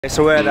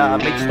So we're at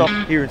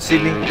Meatstock here in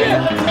Sydney.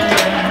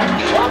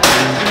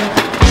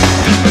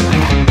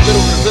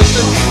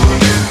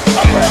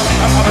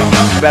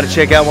 About to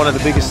check out one of the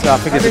biggest, I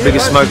think it's the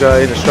biggest smoker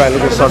in Australia.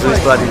 Look at the size of this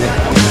bloody thing.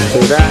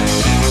 See that?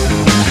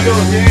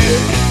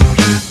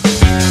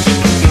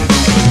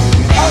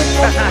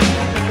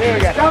 There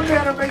we go. Come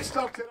down to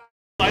Meatstock today.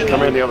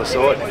 Come around the other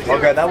side. I'll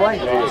go that way?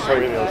 Yeah,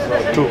 straight around the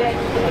other side. Cool.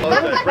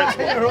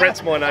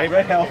 Brett's my name.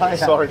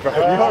 Sorry, bro.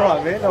 You're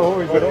alright, man. No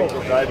worries at all.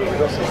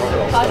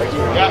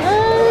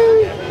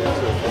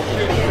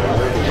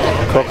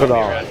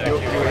 Crocodile.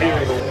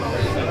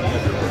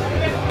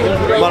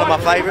 One of my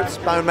favourites,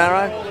 bone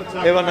marrow.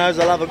 Everyone knows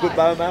I love a good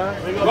bone marrow.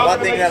 One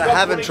thing that I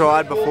haven't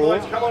tried before,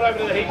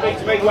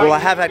 well, I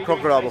have had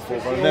crocodile before,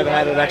 but I've never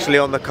had it actually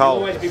on the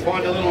coal.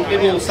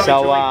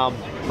 So,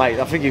 mate,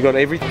 I think you've got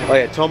everything. Oh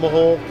yeah,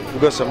 tomahawk,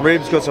 we've got some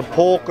ribs, got some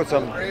pork, got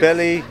some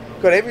belly,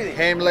 got everything.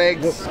 Ham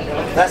legs.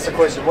 That's the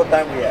question, what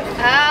don't we have?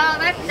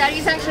 That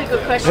is actually a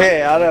good question.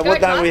 Yeah, I don't know, what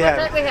don't we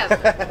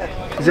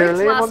have? Is there a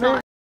lamb on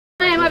there?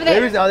 Lamb over there.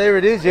 There is, oh, there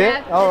it is,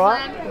 yeah?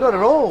 Alright, got it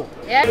all.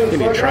 Yeah. Give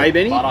me a tray,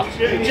 Benny.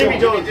 Jimmy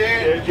Don.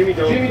 Jimmy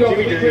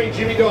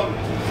Don.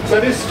 So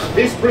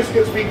this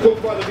brisket's been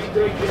cooked by the big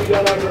dude Jimmy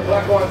Don over at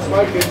Black Iron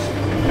Smokers,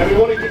 and we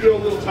want to give you a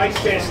little taste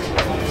test.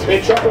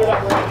 They're chopping it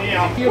up right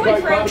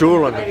now.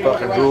 Drooling,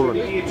 fucking drooling.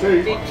 Bit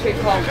too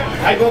cold.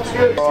 Hey, looks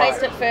good.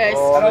 Taste it first.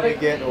 Oh, I'm gonna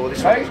get, oh,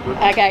 this one's good.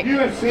 Okay.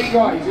 UFC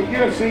guy. He's a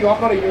UFC guy. I'm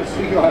not a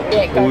UFC guy.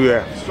 Yeah, go. Oh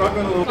yeah.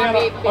 Struggling a little bit. I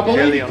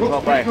believe he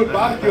cooks pretty good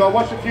barbecue. I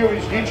watched a few of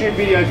his YouTube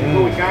videos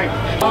before we came.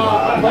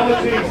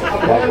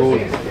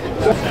 Apologies.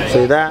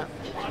 See that?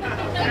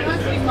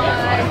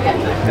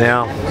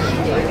 Now.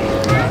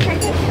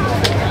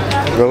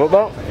 Oh,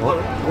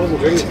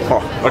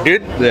 I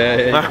did?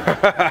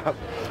 Yeah.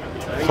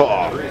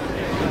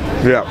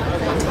 Yeah.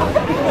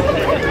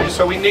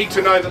 So we need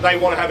to know that they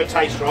want to have a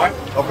taste, right?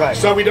 Okay.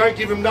 So we don't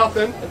give them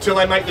nothing until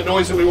they make the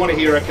noise that we want to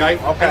hear, okay?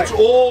 Okay. And it's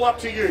all up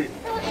to you.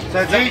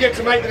 So You get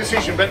to make the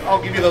decision, but I'll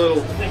give you the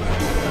little...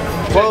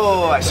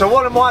 whoa, so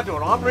what am I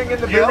doing? I'm ringing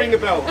the bell? You ring the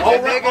bell.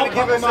 And they're going to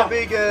give us a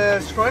big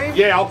scream?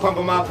 Yeah, I'll pump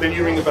them up, then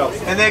you ring the bell.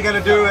 And they're going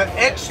to do it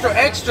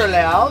extra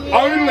loud? Yes,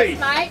 Only.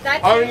 mate,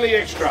 that's Only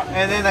extra.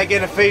 And then they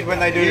get a feed when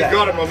they do that? You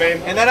got it, my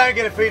man. And they don't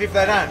get a feed if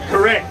they don't?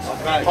 Correct.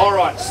 Okay. All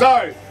right,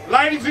 so,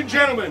 ladies and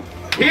gentlemen,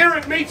 here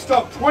at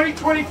Meatstock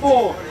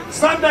 2024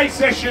 Sunday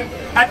session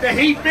at the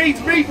Heat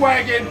Beats Meat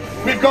Wagon,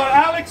 we've got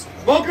Alex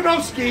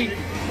Volkanovski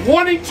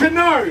wanting to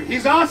know,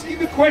 he's asking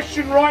the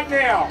question right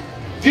now,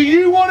 do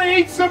you want to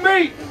eat some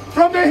meat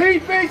from the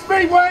Heat Beats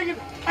Meat Wagon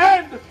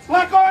and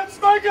Black Iron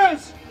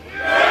Smokers?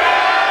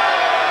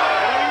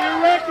 Yeah!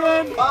 What do you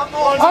reckon?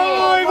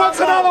 Oh, he wants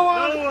another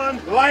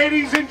one.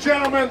 Ladies and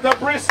gentlemen, the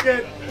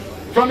brisket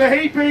from the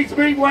Heat Beats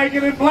Meat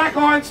Wagon and Black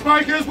Iron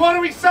Smokers. What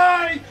do we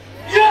say?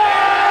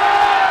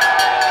 Yeah!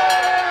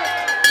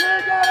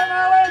 You got him,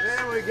 Alex.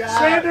 There we go.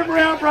 Send him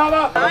round,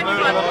 brother.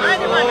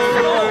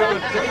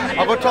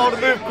 I got told to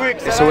move quick.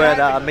 So we're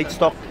at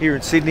Meatstock here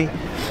in Sydney.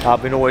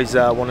 I've been always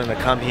wanting to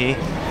come here.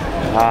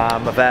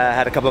 I've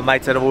had a couple of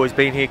mates that have always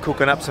been here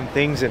cooking up some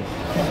things, and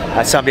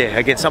something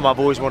I've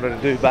always wanted to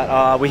do,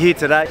 but we're here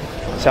today,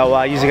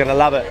 so you're going to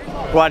love it.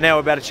 Right now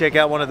we're about to check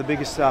out one of the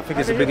biggest, I think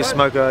it's the biggest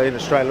smoker in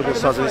Australia. Look at the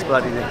size of this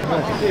bloody thing.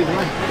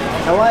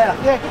 How are you?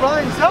 Yeah, good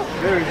brother, yourself?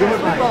 Very good,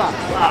 mate. Brother.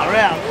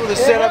 Around. All the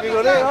setup you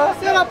got there, huh?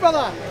 Set up,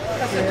 brother.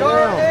 That's the door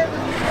right there.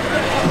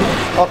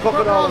 Oh,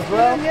 crocodile as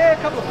well? Yeah,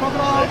 a couple of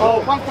crocodiles.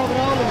 Oh. One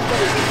crocodile.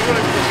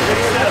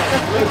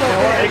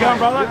 How you going,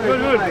 brother?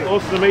 Good.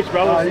 Awesome to meet you,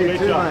 brother. Awesome to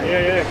meet you.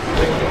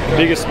 Yeah.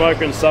 Biggest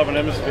smoker in the Southern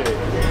Hemisphere.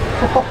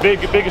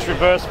 Biggest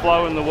reverse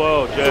flow in the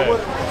world, yeah.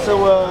 So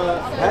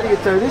how do you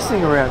throw this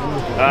thing around?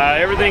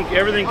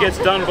 Everything gets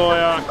done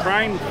by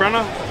crane,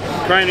 fronter,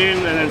 crane in,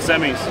 and then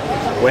semis.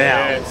 Wow.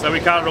 Yeah, so we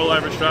cut it all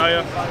over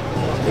Australia.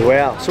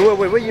 Wow. So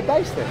where are you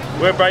based then?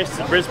 We're based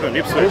in Brisbane,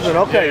 Ipswich. Brisbane,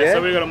 okay, yeah.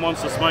 So we've got a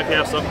monster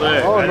smokehouse up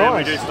there. Oh, and nice. then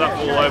we do stuff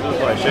all over the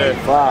place, yeah.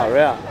 Far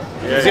out.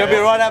 Yeah, Is it going to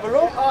be right to have a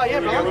look? Oh, yeah,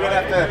 brother. We're going to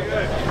have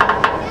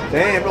to...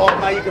 Damn, oh,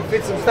 mate, you can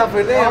fit some stuff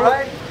in there,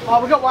 right? Oh,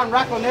 we've got one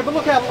rack on there, but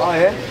look how Oh,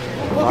 yeah?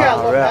 look how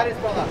long that is,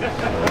 brother.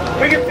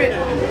 We can fit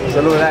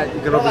So look at that,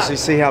 you can obviously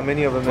see how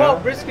many of them there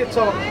 12 briskets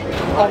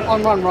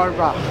on one road,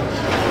 bro.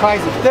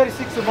 Crazy.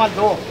 36 in one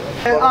door.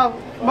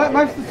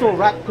 Most of it's all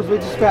wrapped because we're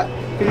just about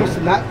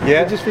finishing that.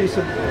 Yeah. We just finished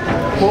some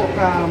pork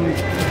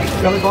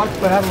belly bites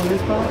we're having on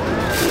this part.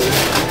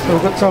 So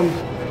we've got some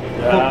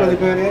pork belly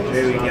bird ends.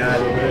 There we go.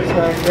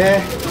 So yeah.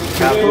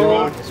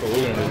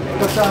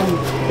 Got some.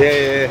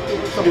 Yeah.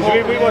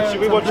 Because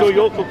we watch all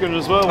your cooking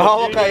as well.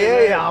 Oh,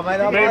 okay, yeah, mate.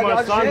 Me and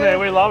my son there,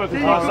 we love it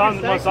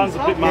because my son's a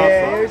pit master.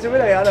 Yeah, it's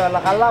really, I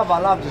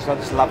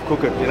just love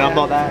cooking. You know, I'm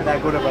not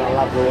that good at it, but I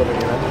love doing it,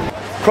 you know.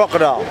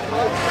 Crocodile.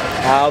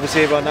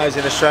 Obviously everyone knows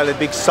in Australia,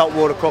 big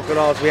saltwater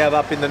crocodiles we have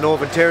up in the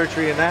Northern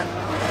Territory and that.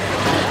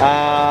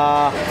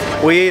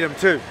 We eat them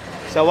too.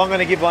 So I'm going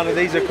to give one of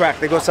these a crack.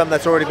 They've got something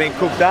that's already been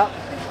cooked up.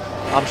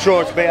 I'm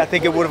sure I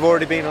think it would have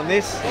already been on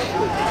this.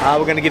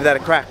 We're going to give that a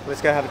crack.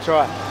 Let's go have a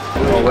try.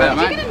 Oh wow,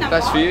 mate.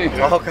 That's for you.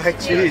 Okay,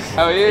 cheers.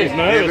 How are you? He's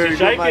nervous. He's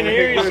shaking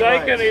here. He's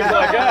shaking. He's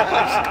like,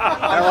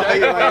 ah.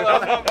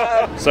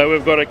 So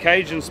we've got a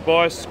Cajun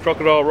spice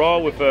crocodile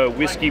roll with a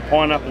whiskey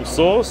pineapple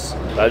sauce.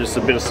 Just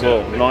a bit of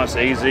salt. Nice,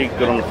 easy,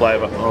 good on the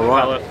flavour. All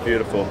right. Palate,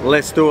 beautiful.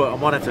 Let's do it. I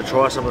might have to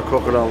try some of the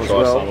crocodile as Try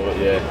well. some of it,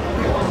 yeah.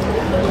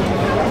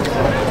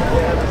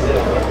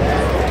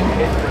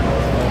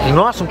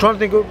 Nice. I'm trying to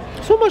think of.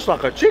 It's almost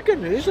like a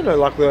chicken, isn't it?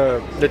 Like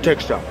the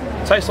texture.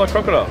 Tastes like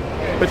crocodile,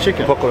 but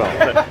chicken.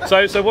 Crocodile.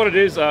 So what it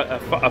is, a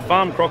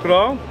farm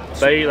crocodile,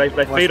 they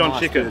feed on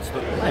chicken.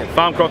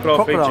 Farm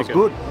crocodile feed Crocodile's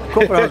chicken. good.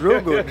 Crocodile's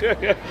real good.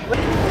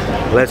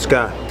 Let's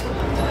go.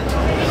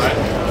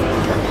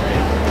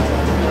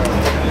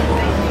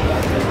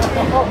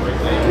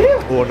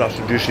 Oh, nice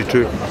and juicy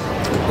too.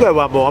 Go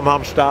one more.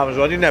 I'm starving,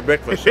 so I didn't have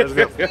breakfast. Let's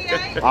go.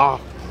 Ah.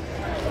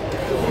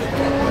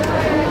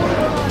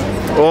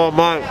 Oh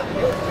mate,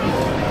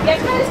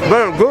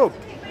 very good.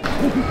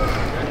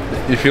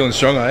 You feeling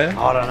strong, are you?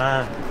 I don't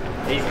know.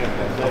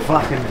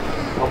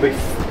 I'll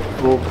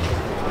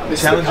be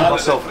challenging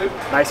myself.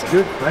 Mason,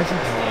 good. Mason?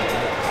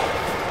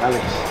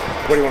 Alex.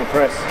 What do you want to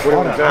press? What do you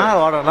want to do?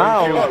 I don't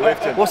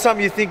know. What's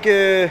something you think?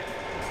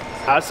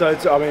 So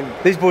it's, I mean,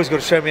 These boys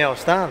got to show me how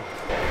it's done.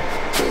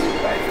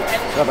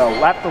 got to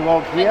lap the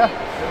log here,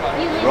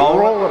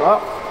 roll it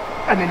up,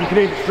 and then you can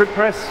either strip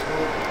press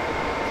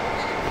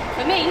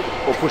For me?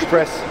 or push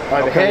press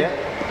overhead,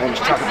 and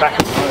just chuck it back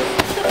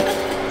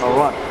All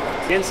right.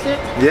 against it.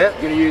 Yeah.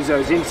 You're going to use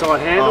those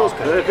inside handles,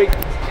 perfect.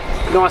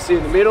 Nicely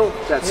in the middle,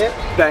 that's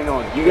bang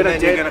on. You're going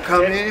to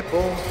come here,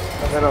 boom.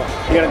 You're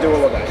going to do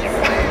all of that,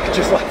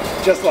 just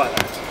like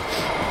that.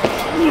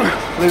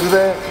 Leave it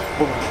there.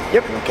 Boom.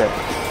 Yep. Okay.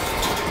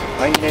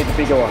 I think you need the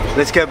bigger one.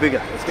 Let's go bigger.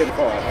 Let's get the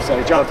fire. So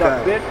you jumped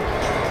up a bit.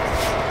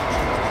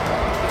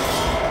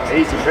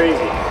 Easy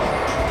peasy.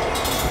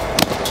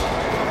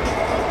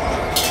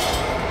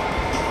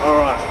 All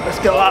right, let's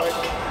go up.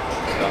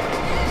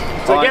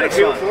 So get a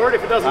feel for it.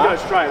 If it doesn't go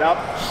straight up,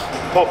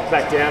 pop it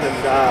back down and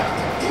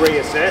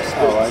reassess.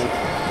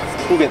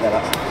 We'll get that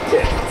up.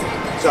 Yeah.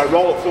 So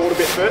roll it forward a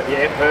bit first.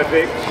 Yeah,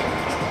 perfect.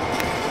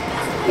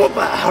 All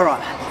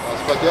right.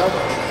 Squat down.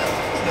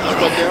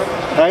 Squat down.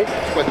 Hey,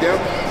 Squat down.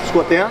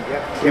 squat down.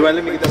 Yeah. You wait,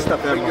 let me get this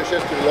stuff down. Bring your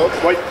chest to the log.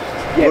 Wait.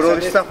 Yeah, Put so all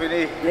this stuff in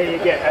here. Yeah, you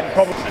get. And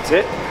probably that's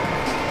it.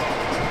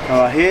 All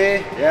right,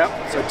 here. Yeah.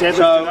 So deadlift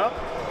it up.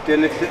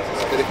 Deadlift it.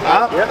 Get it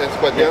Up. up. Then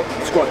squat down.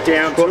 Squat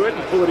down to it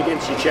and pull it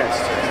against your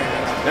chest.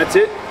 That's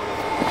it.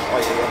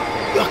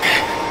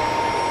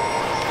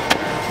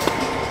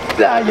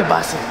 Ah, you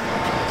bastard.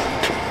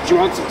 Do you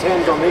want some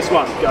 10s on this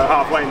one? Go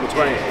halfway in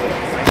between.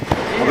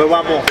 I'll go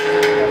one more.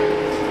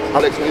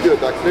 Alex, when you do a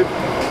back flip,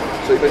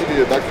 so if you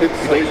do a back flip,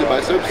 you don't use the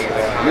biceps,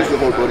 use the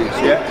whole body.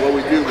 So what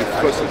we do with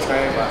first, you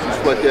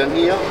squat down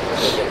here,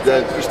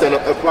 then you stand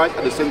up upright,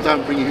 at the same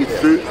time bring your feet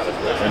through,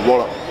 and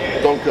roll up.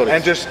 Don't curl it.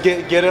 And just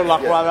get it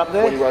like right up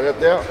there. When you right up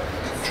there,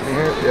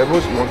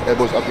 elbows, you want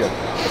elbows up here.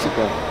 That's it,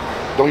 man.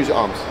 Don't use your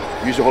arms,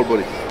 use your whole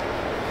body.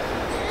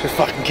 Just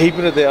fucking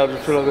keeping it there. I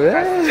just feel like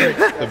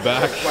that. The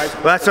back.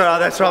 That's all right.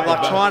 That's right. I'm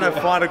like trying to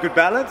find a good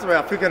balance.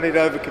 I think I need to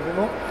overcommit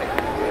more.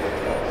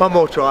 One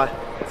more try.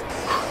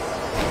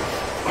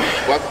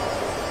 Squat.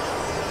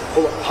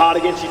 Pull it hard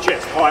against your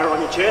chest, higher on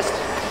your chest.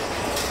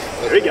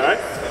 There we go.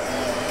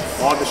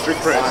 On the strict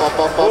press. Up,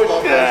 up, up,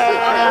 up.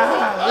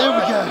 There we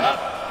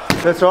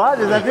go. That's all right.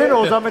 Is that it,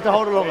 or was I meant to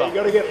hold it longer? You've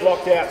got to get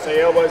blocked out, so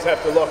your elbows have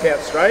to lock out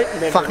straight.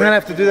 And then Fuck, I'm gonna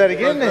have to do that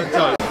again then.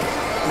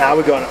 Nah,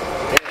 we're going.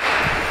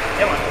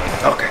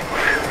 Okay.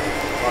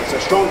 Right, so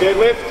strong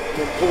deadlift,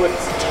 then pull it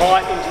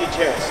tight into your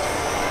chest.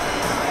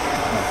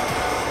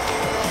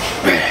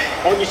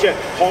 On your chest,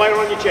 higher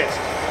on your chest.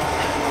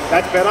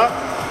 That's better.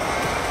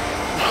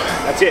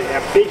 That's it.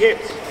 Now big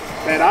hips.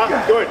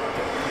 Better. Good.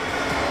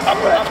 Up, up,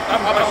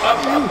 up, up,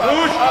 up, up.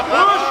 Push,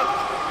 push.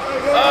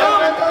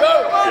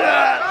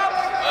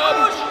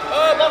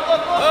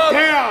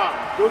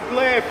 Down. Good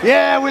lift.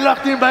 Yeah, we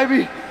locked in,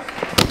 baby.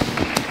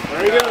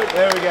 Very good.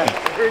 There we go.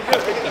 Very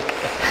good.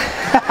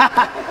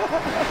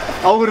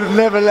 I would have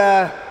never.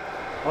 I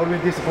would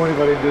have been disappointed if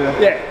I didn't do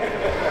that. Yeah.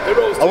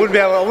 I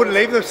wouldn't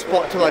leave the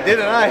spot till I did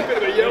it,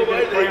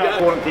 eh?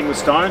 Important thing with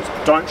stones,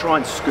 don't try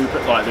and scoop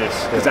it like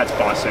this, because that's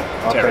bicep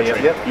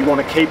territory. Yep. You want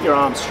to keep your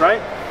arms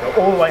straight, go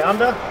all the way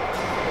under,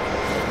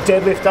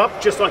 deadlift up,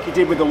 just like you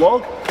did with the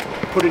log,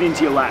 put it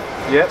into your lap.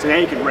 Yep. So now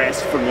you can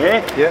rest from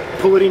there, Yep.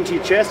 pull it into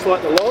your chest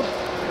like the log,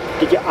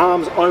 get your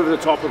arms over the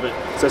top of it.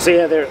 So see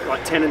how they're at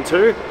like 10 and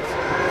 2,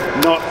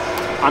 not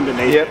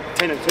underneath. Yep.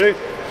 10 and 2.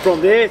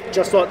 From there,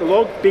 just like the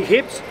log, big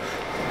hips,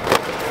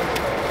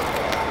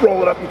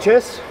 roll it up your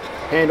chest,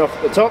 hand off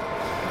at the top,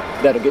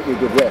 that'll get you a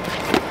good rep.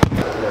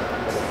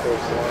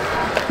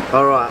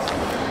 All right.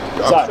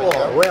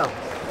 So, Well.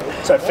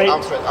 so feet,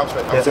 Arm straight, arm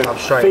straight. Yeah, I'm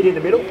straight. feet in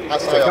the middle,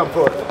 That's So come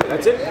forward.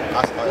 that's it.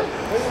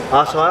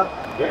 Arse higher.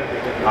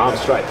 Arms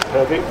straight,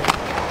 perfect.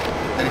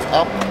 Then it's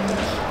up.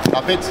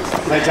 Up it.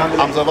 Legs under.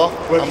 Arms over.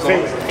 Work Arms your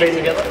over. feet, feet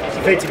together,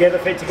 feet together,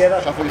 feet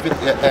together. Shuffle your feet,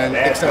 yeah, and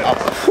extend up.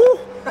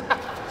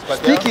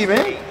 Squat down. Sticky,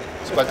 man.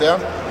 Squat down.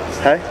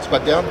 Hey.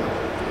 Squat down.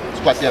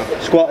 Squat down.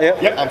 Squat,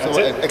 yep. Arms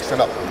forward and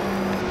extend up.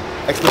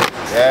 Extend.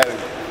 Yeah.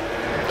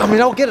 I mean,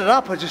 I'll get it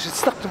up, it's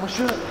stuck to my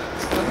shirt.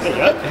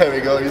 There we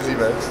go, easy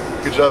man.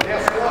 Good job. No,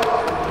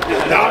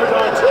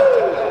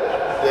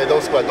 Yeah,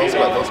 don't squat, don't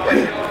squat, don't squat.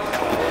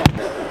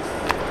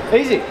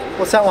 Easy.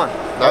 What's that one?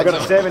 I've got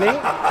a 70.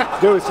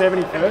 Do a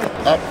 70 first.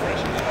 Up.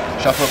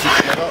 Shuffle feet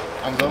together.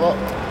 Arms over.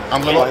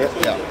 Arms over.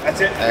 Yeah.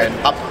 That's it. And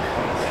up.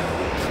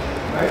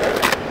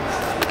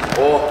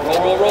 Roll.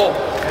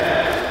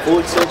 Full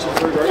extension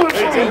through, bro.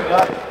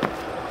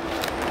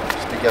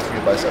 Just be careful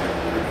your bicep.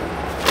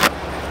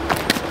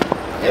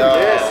 Yeah.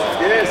 Yes.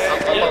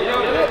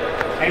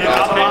 Hand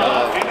off.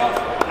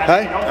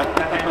 Hey?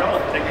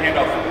 Take your hand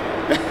off.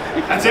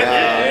 That's it.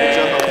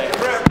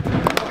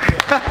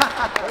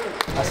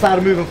 I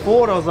started moving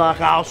forward, I was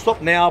like, I'll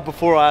stop now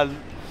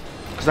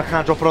because I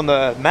can't drop it on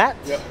the mat.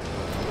 Yep.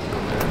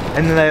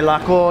 And then they're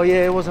like, oh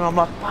yeah, it wasn't. I'm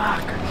like,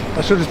 fuck.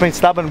 I should have just been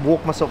stubborn and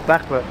walked myself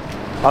back, but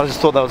I just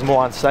thought that was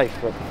more unsafe.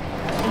 But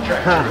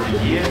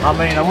I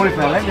mean, I would if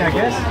they let me, I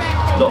guess.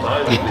 Not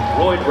only with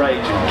roid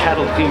rage and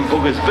cattle king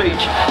Boogers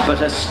Beach, but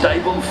a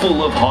stable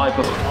full of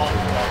hyper.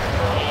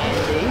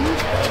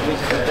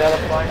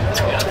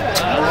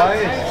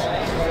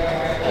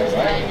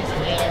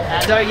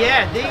 So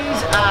yeah,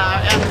 these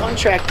our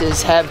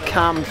contractors have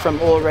come from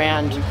all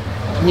around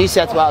New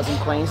South Wales and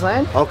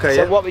Queensland. Okay.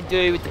 So what we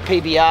do with the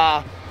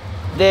PBR,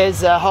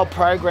 there's a whole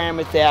program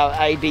with our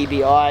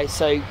ABBI.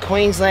 So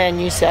Queensland,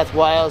 New South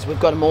Wales, we've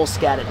got them all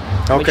scattered.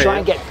 Okay, we try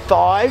and get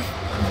 5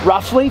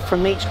 roughly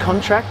from each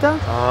contractor.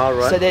 All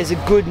right. So there's a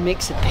good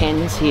mix of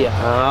pens here.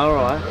 All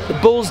right. The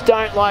bulls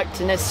don't like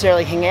to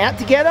necessarily hang out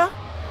together,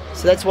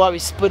 so that's why we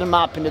split them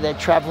up into their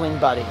travelling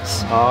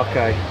buddies.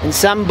 Okay. And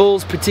some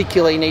bulls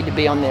particularly need to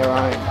be on their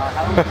own.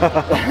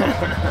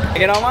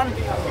 Get on one?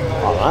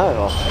 I don't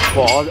know.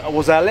 Well,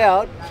 was I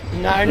allowed?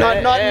 No,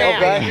 not now.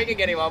 Okay. You can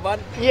get him on one.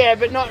 Yeah,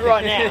 but not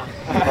right now.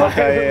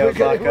 Okay,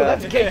 yeah, We'll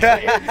have to keep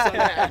clearance on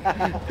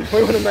that.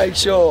 We want to make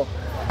sure.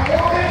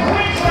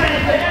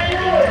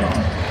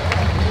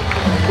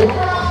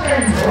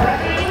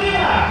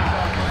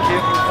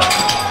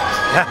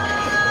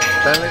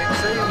 Don't let him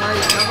see you, mate.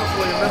 He's coming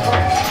for you, remember?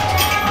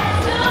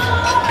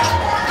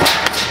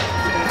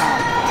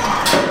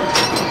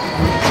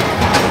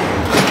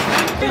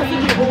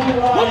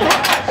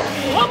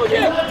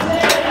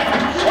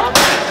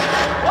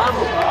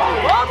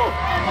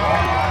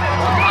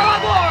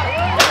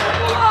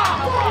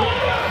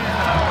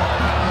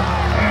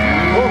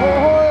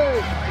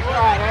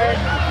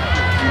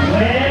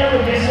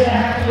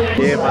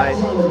 Yeah, mate.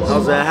 I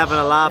was having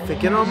a laugh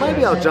thinking, oh,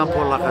 maybe I'll jump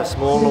on like a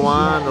smaller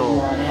one,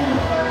 or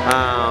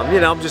you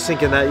know, I'm just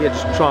thinking that, yeah,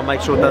 just try and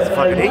make sure it doesn't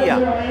fucking hit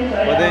you.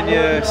 But then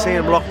you see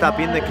them locked up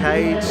in the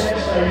cage.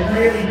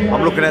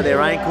 I'm looking at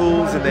their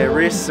ankles and their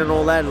wrists and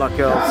all that, like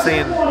I'm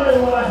seeing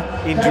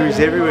injuries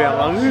everywhere.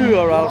 I'm like, ooh,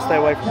 alright, I'll stay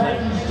away from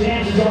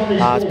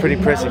that. It's pretty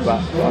impressive,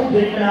 but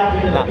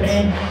nuts.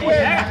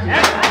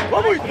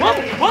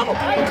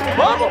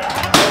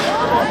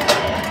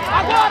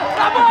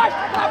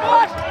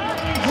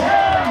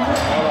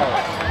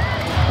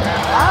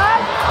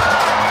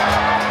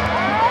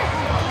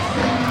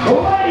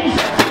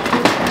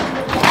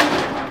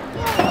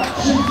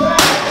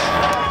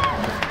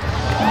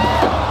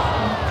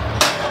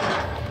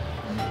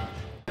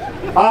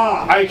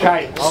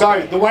 Okay.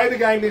 So the way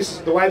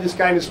this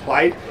game is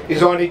played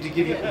is you need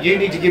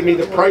to give me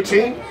the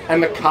protein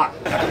and the cut.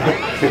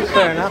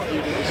 Fair enough.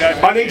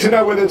 I need to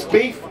know whether it's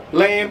beef,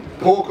 lamb,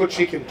 pork or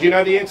chicken. Do you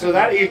know the answer to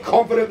that? Are you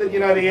confident that you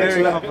know the answer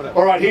to that? Confident.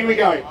 All right, here we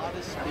go.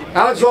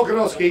 Alex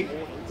Volkanovski,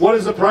 what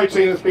is the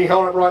protein that's being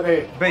held up right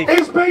there? Beef.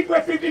 It's beef.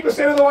 We're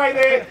 50% of the way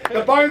there.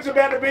 The bone's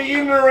about to be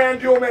in and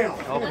around your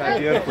mouth. Okay,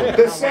 beautiful.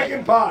 The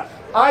second part.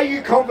 Are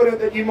you confident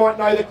that you might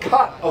know the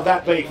cut of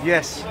that beef?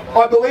 Yes.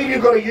 I believe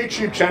you've got a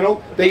YouTube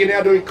channel that you're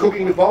now doing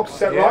Cooking with Volks, is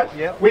that right?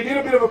 Yeah. We did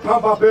a bit of a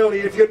pump up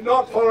earlier. If you're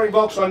not following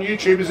Volks on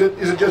YouTube, is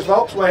it just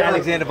Volks?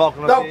 Alexander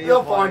Volkanovski.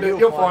 You'll find it.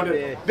 You'll find it.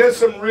 Yeah. There's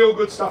some real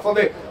good stuff on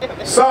there.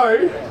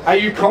 So, are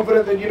you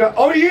confident that you know?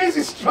 Oh, he is.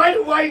 He straight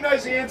away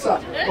knows the answer.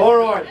 All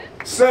right,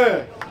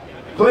 sir.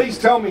 Please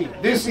tell me.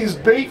 This is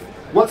beef.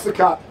 What's the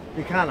cut?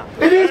 Picanha.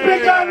 It is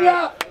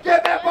Picanha!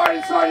 Get that bone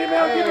inside your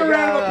mouth. Give a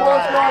round of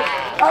applause, guys.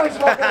 Alex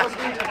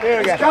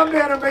Volkanovski has come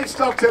down to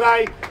Meatstock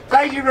today.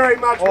 Thank you very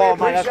much. Oh, We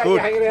mate, appreciate that's you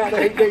good. hanging out at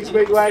the Heat Beats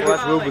Meat Wagon.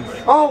 That's Wilbur.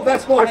 Oh,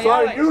 that's my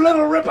phone. You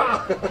little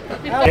ripper.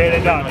 Yeah,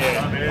 they're done.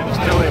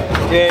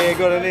 Yeah,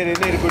 got need a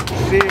good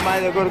steer, mate.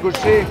 They've got a good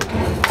steer.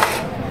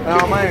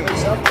 Oh, man.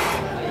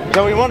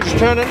 So we want to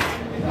turn it.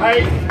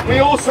 Hey, we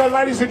also,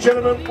 ladies and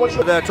gentlemen, what's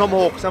your... The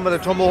tomahawk, some of the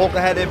tomahawk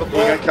I had there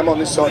before. Okay, come on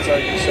this side so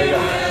you can see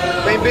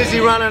that. Been busy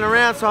running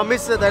around, so I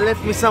missed it. They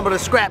left me some of the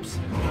scraps.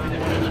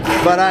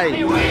 But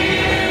hey,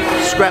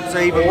 scraps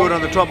are even good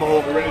on the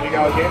tomahawk. We're ready to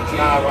go again?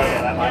 No, wait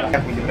about that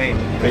later. With the men.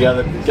 We go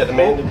to get the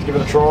man to give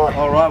it a try.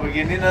 All right, we're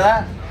getting into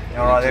that.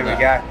 All right, there we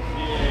go.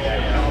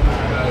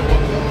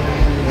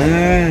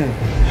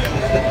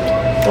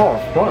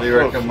 What do you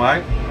reckon,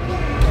 mate?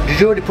 Did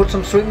you already put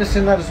some sweetness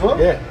in that as well?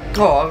 Yeah.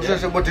 Oh, I was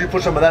just saying, what did you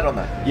put some of that on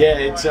that? Yeah,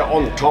 it's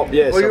on the top,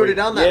 yeah. Oh, you already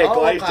done that? Yeah, oh,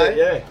 glazed okay. it,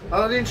 yeah.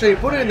 I didn't see you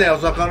put it in there. I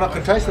was like, I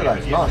can taste it.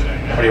 Nice.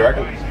 What do you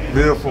reckon?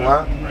 Beautiful,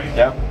 huh?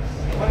 Yeah.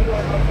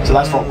 So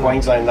that's from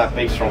Queensland, that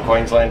beef's from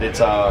Queensland. It's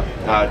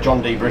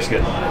John D.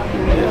 Brisket.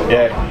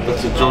 Yeah.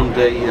 That's a John D.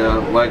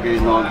 Wagyu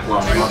 9+.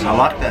 I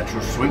like that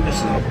true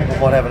sweetness. I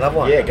might have another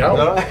one. Yeah,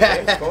 go.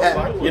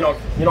 You're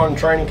not in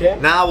training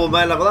camp? Nah, well,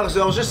 mate, like I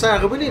said, I was just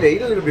saying, we need to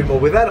eat a little bit more.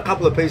 We've had a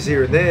couple of pieces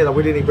here and there. Like,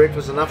 we didn't eat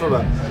breakfast enough of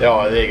it.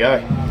 Oh, there you go.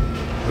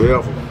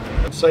 Beautiful.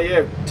 So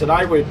yeah,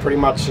 today we've pretty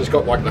much just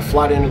got like the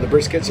flat end of the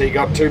brisket. So you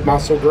got 2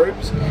 muscle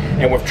groups,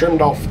 and we've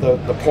trimmed off the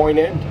point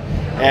end.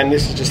 And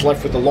this is just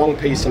left with the long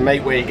piece of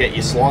meat where you get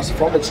your slice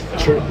from. It's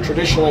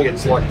traditionally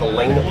it's like the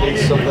leaner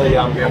piece of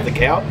the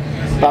cow,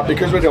 but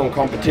because we're doing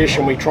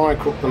competition, we try and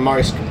cook the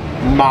most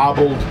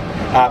marbled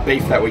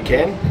beef that we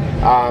can.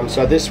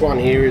 So this one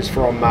here is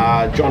from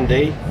John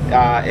D.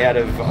 Out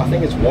of, I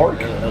think it's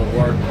Warwick.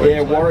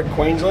 Yeah, Warwick,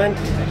 Queensland,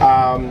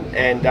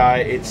 and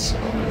it's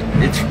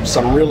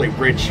some really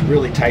rich,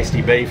 really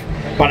tasty beef.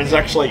 But it's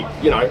actually,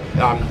 you know,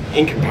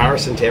 in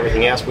comparison to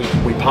everything else,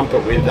 we pump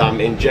it with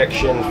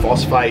injection,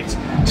 phosphates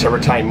to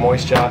retain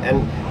moisture,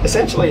 and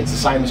essentially it's the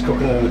same as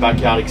cooking it in the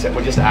backyard, except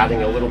we're just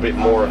adding a little bit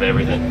more of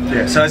everything.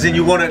 Yeah, so as in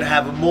you want it to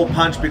have more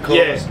punch because...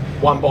 Yeah,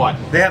 one bite.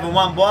 They have a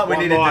one bite, we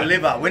need to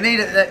deliver.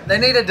 They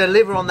need to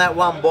deliver on that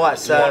one bite,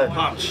 so... One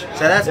punch.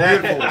 So that's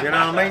beautiful, you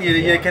know what I mean?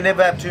 You can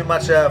never have too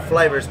much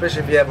flavour,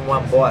 especially if you have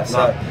one bite,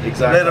 so no,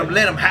 exactly.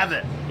 let them have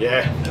it.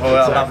 Yeah. Oh,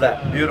 I love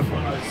that. Beautiful.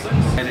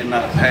 And in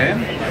that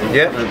pan,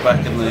 yeah, put it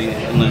back in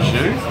the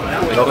shoe.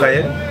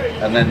 Okay,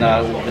 yeah. And then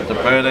we'll get the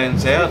burn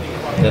ends out.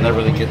 Then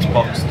everything gets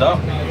boxed up.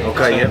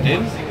 Okay,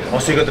 yeah.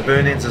 Also, you got the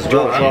burn ends as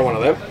well. Try one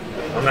of them.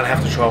 I'm gonna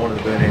have to try one of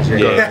the burn ends.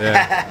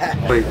 Yeah.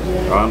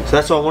 So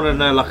that's what I wanted to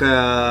know,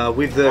 like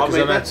with the. I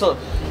mean, that's all.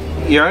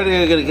 You're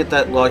only going to get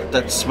that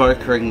that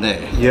smoke ring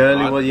there. Yeah,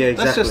 right? Well, yeah,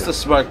 exactly. That's just the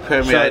smoke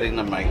permeating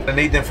the meat. I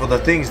need them for the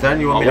things, don't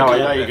you? Want me to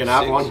yeah, you can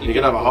have one. You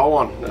can have a whole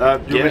one. Do you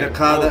want me to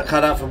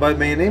cut out for both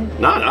me and him?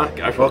 No,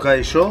 go for it.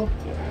 Okay, sure.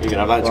 You can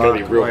have that. It's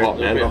going to be real hot,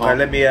 man. Okay,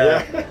 let me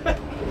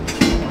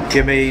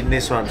give me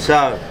this one.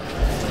 So,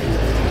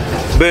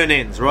 burn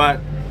ends, right?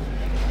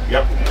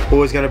 Yep.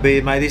 Always going to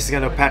be, mate. This is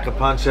going to pack a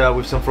punch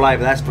with some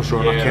flavour. That's for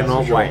sure. Yeah, I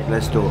cannot wait.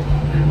 Let's do it.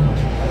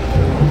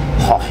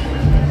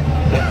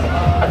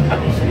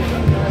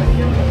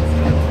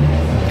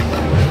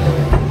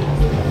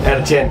 Out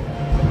of 10.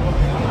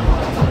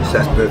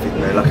 That's perfect,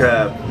 man. Like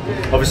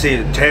obviously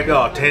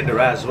tender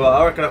as well.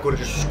 I reckon I could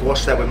have just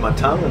squashed that with my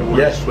tongue and it would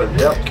have just went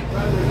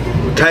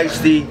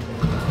tasty.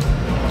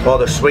 Oh,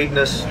 the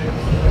sweetness.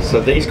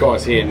 So these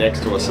guys here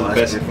next to us are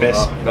the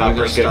best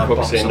brisket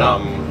cooks in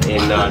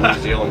New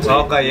Zealand.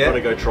 So okay, yeah.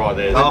 You've got to go try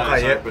theirs.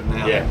 Okay,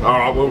 yeah. Yeah. All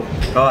right, well.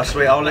 Oh,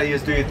 sweet. I'll let you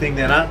do your thing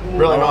then, huh?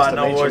 Really nice to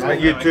no meet worries, you,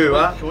 mate. You too,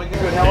 huh? How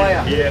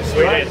are you? Yeah,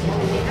 sweet as.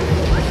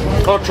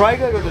 Oh,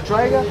 Traeger? Got the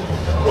Traeger?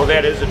 Well,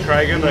 that is a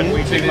Traeger, but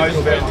we do most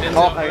of our...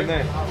 Okay,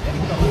 man.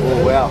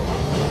 Oh, wow.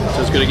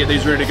 Just got to get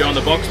these ready to go in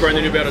the box, bro, and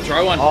then you'll be able to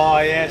try one. Oh,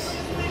 yes.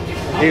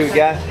 Here we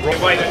go.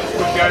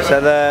 So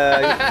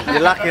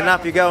you're lucky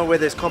enough you're going where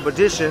there's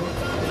competition.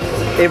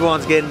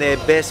 Everyone's getting their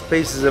best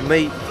pieces of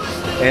meat,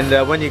 and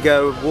when you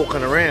go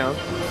walking around,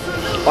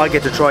 I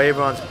get to try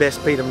everyone's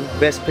best piece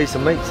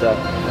of meat. So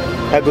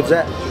how good's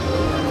that?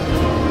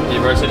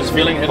 Yeah, bro. So just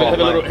feeling, have a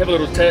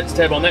little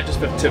tab on that, just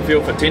to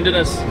feel for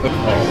tenderness.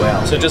 Oh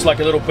wow! So just like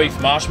a little beef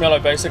marshmallow,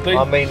 basically.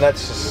 I mean,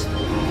 that's just,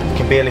 you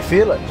can barely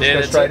feel it. Just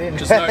go straight in.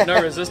 Just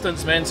no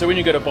resistance, man. So when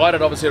you go to bite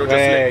it, obviously it'll just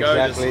let go.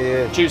 Exactly,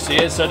 just juicy.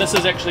 Yeah. So this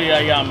is actually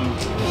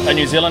a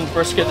New Zealand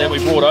brisket that we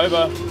brought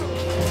over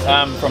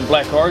from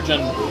Black Origin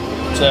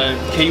to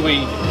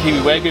Kiwi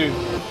Wagyu.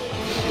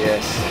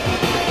 Yes.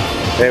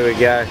 There we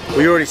go.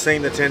 We already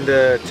seen the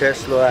tender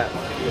test of that.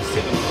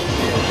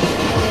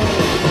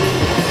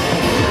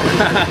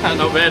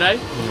 Not bad, eh?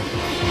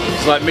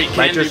 It's like meat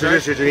candy, bro.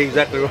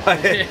 Exactly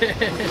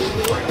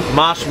right.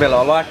 Marshmallow,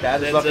 I like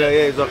that. It's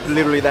like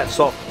literally that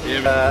soft.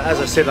 Yeah. As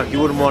I said, like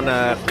you wouldn't want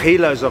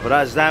kilos of it.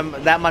 It's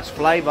that much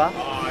flavour.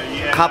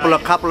 Couple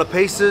of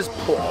pieces.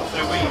 So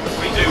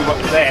we do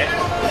that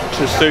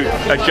to suit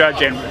a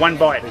judge and one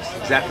bite.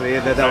 Exactly,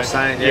 yeah, that was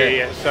saying.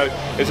 Yeah. So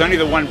it's only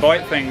the one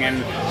bite thing,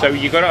 and so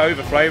you got to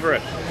over flavour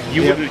it.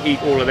 You wouldn't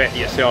eat all of that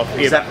yourself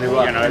ever. Exactly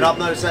right. You know? And I've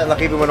noticed that,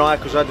 like even when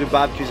because I do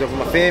barbecues with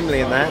my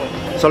family and that,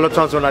 so a lot of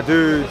times when I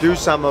do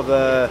some of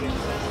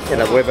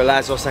whether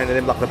lads are saying to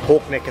them like the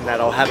pork neck and that,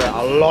 I'll have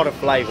a lot of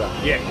flavour.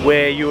 Yeah.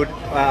 Where you would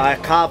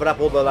carve it up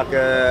all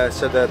the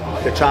so the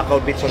charcoal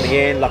bits on the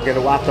end, like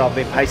after I've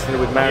been pasting it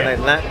with marinade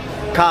and that,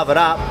 carve it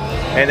up,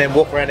 and then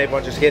walk around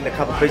everyone just getting a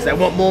couple of pieces. They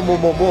want more.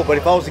 But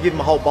if I was to give them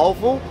a whole bowl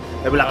full,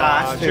 they'd be like,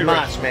 that's too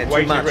much, man,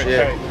 too much.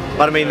 Yeah.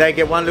 But I mean, they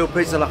get one little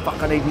piece and they're like,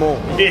 fuck, I need more.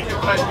 Yeah.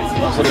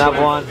 So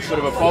another one. Bit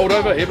of a fold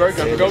over here, bro.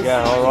 Go for gold.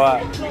 Yeah, all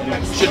right.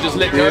 Should just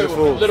let go with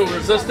a little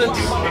resistance.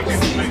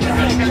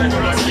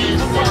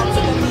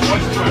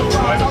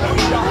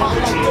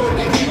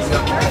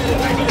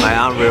 Mate,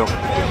 unreal.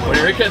 What do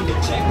you reckon?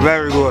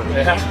 Very good.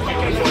 Yeah.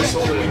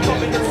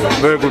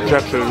 Very good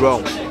texture as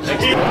well. We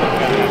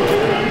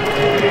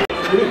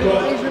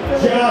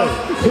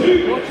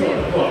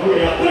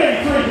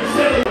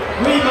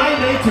may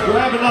need to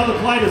grab another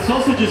plate of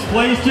sausages,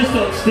 please, just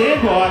on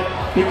standby,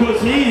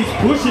 because he is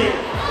pushing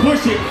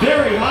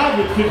very hard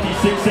with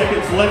 56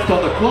 seconds left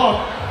on the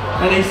clock,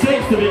 and he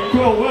seems to be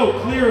well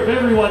clear of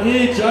everyone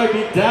here. Joe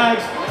Big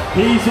Dags,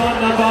 he's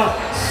on number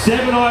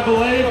 7, I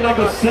believe,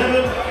 number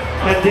 7,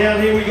 and down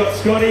here we got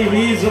Scotty,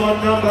 he's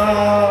on number 8,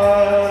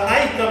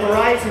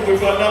 and we've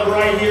got number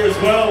 8 here as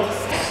well.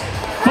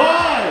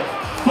 5,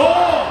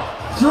 4,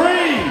 3,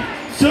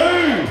 2,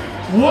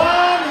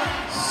 1.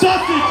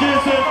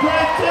 Sausages and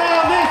bread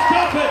down, this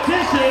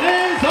competition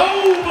is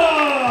over!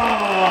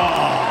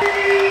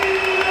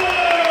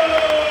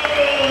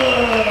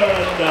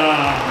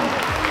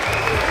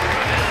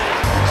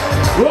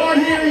 Right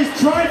here his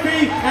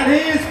trophy, and he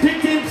has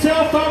picked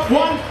himself up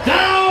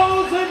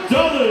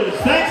 $1,000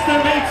 thanks to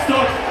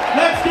Meatstock.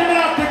 Let's give it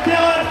up to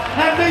Kellen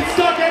and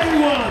Meatstock,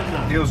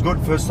 everyone! It was good,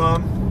 first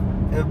time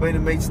ever been to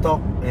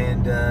Meatstock,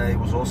 and it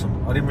was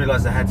awesome. I didn't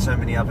realise they had so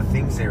many other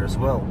things there as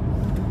well.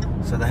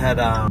 So they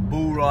had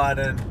bull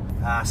riding,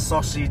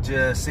 sausage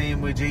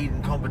sandwich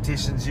eating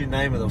competitions, you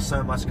name it. There was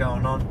so much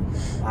going on.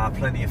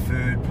 Plenty of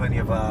food, plenty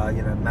of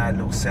you know, mad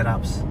little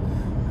setups.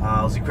 It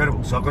was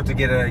incredible. So I got to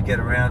get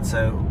around.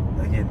 So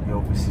again, you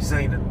obviously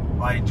seen it.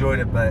 I enjoyed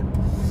it, but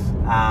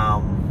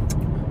I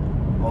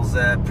was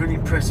pretty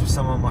impressed with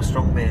some of my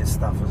strongman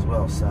stuff as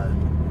well. So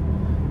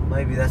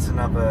maybe that's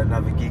another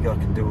gig I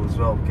can do as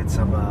well. Get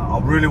some. I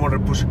really wanted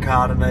to push a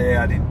car today.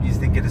 You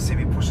didn't get to see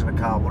me pushing a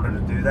car. I wanted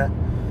to do that.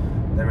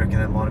 They reckon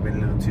that might have been a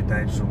little too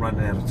dangerous and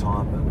running out of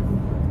time, but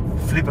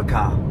flip a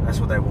car, that's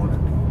what they wanted.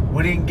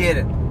 We didn't get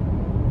it,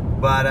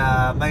 but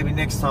maybe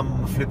next time I'm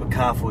gonna flip a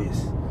car for you,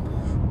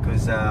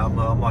 because I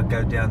might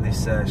go down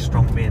this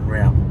strongman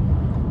route,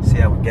 see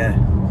how we go.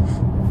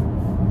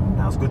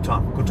 No, it was a good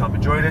time,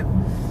 enjoyed it.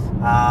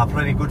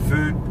 Plenty of good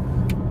food,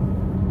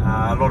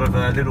 a lot of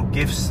little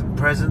gifts and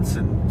presents,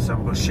 and so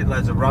we've got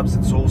shitloads of rubs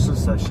and sauces,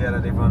 so shout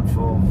out everyone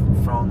for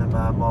throwing them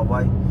my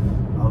way.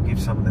 I'll give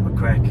some of them a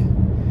crack.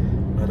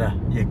 But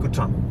yeah, good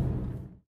time.